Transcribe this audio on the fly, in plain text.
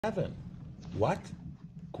7. What?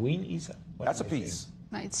 Queen E7? That's a piece.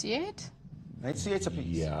 Knight C8? Knight C8's a piece.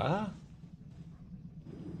 Yeah.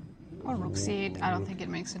 Or rook C8, I don't think it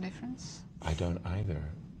makes a difference. I don't either.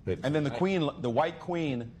 But And then the queen, the white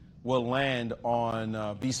queen, will land on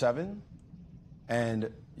B7.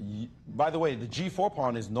 And by the way, the G4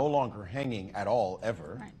 pawn is no longer hanging at all,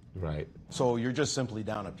 ever. Right. Right. So you're just simply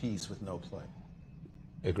down a piece with no play.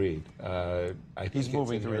 Agreed. I think He's it's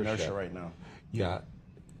moving through inertia right now. Yeah.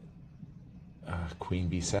 Queen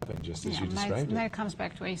B7, just as you described Knight it. comes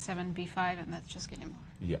back to A7, B5, and that's just game over.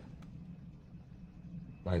 Yeah.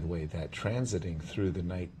 By the way, that transiting through the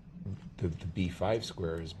knight, the B5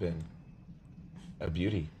 square has been a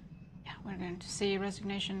beauty. Yeah, we're going to see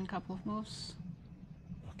resignation in a couple of moves.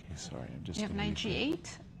 Okay, sorry, I'm just. You have gonna knight G8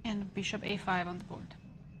 and bishop A5 on the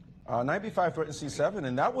board. Knight B5 threatens C7,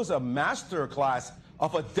 and that was a master class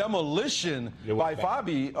of a demolition by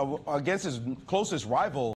Fabi against his closest rival.